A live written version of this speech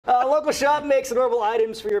local shop makes adorable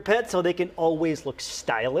items for your pet so they can always look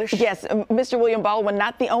stylish. Yes, Mr. William Baldwin,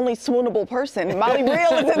 not the only swoonable person. Molly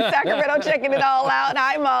Riehl is in Sacramento checking it all out.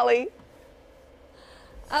 Hi, Molly.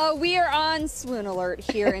 We are on Swoon Alert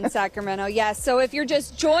here in Sacramento. Yes, so if you're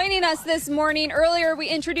just joining us this morning, earlier we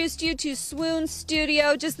introduced you to Swoon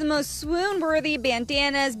Studio, just the most swoon-worthy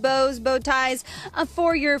bandanas, bows, bow ties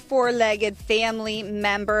for your four-legged family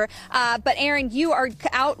member. But Aaron, you are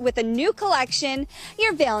out with a new collection,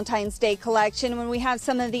 your Valentine's Day collection, when we have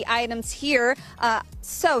some of the items here.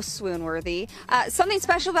 So swoon-worthy. Something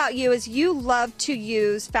special about you is you love to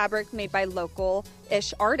use fabric made by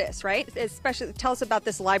local-ish artists, right? Especially, tell us about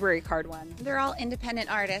this library card one. They're all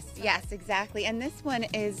independent artists. Yes, exactly. And this one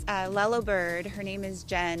is Lello Bird. Her name is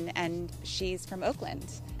Jen, and she's from Oakland.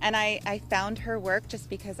 And I found her work just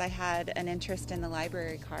because I had an interest in the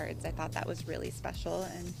library cards. I thought that was really special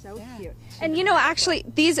and so cute. And you know, actually,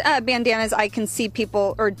 these bandanas I can see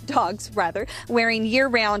people, or dogs rather, wearing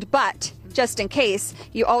year-round, but just in case,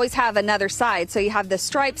 you always have another side. So you have the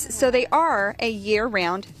stripes, so they are a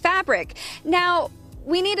year-round fabric. Now,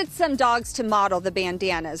 we needed some dogs to model the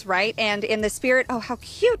bandanas, right? And in the spirit, oh, how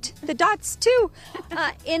cute, the dots too.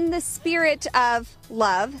 In the spirit of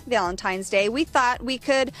love, Valentine's Day, we thought we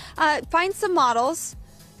could find some models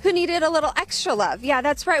who needed a little extra love. Yeah,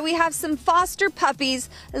 that's right. We have some foster puppies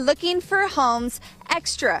looking for homes,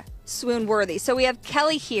 extra swoon worthy. So we have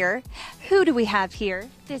Kelly here. Who do we have here?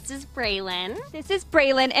 This is Braylon. This is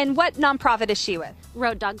Braylon. And what nonprofit is she with?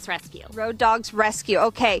 Road Dogs Rescue. Road Dogs Rescue.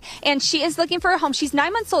 Okay. And she is looking for a home. She's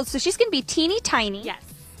 9 months old, so she's going to be teeny tiny. Yes.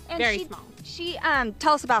 And very small. She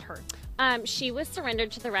tell us about her. She was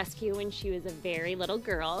surrendered to the rescue when she was a very little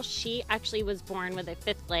girl. She actually was born with a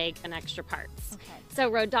fifth leg and extra parts. Okay. So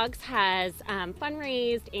Road Dogs has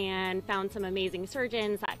fundraised and found some amazing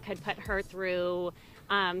surgeons that could put her through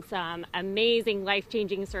some amazing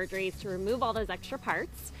life-changing surgeries to remove all those extra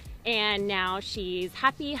parts. And now she's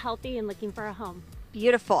happy, healthy, and looking for a home.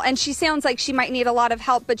 Beautiful. And she sounds like she might need a lot of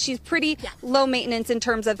help, but she's pretty low maintenance in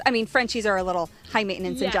terms of, I mean, Frenchies are a little high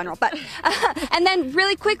maintenance in general. But and then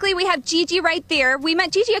really quickly, we have Gigi right there. We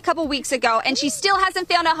met Gigi a couple weeks ago, and she still hasn't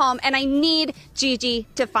found a home, and I need Gigi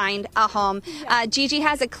to find a home. Gigi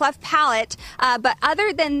has a cleft palate, but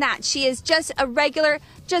other than that, she is just a regular,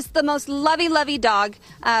 just the most lovey dog.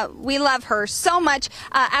 We love her so much.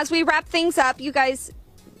 As we wrap things up, you guys,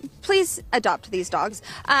 please adopt these dogs.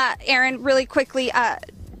 Aaron, really quickly,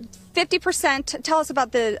 50%, tell us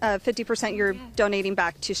about the 50% you're donating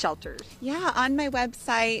back to shelters. Yeah, on my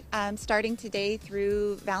website, starting today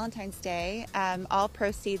through Valentine's Day, all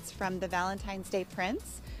proceeds from the Valentine's Day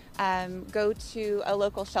prints go to a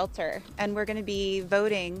local shelter. And we're going to be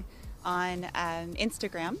voting on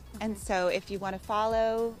Instagram. And so if you want to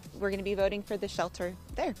follow, we're going to be voting for the shelter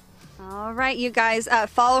there. All right, you guys,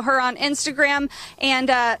 follow her on Instagram,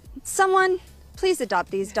 and someone, please adopt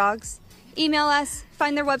these dogs. Email us,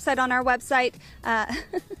 find their website on our website,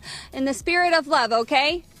 in the spirit of love,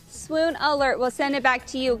 okay? Swoon Alert, we'll send it back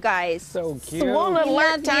to you guys. So cute. Swoon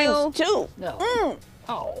Alert times 2. No.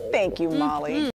 Oh, thank you, Molly.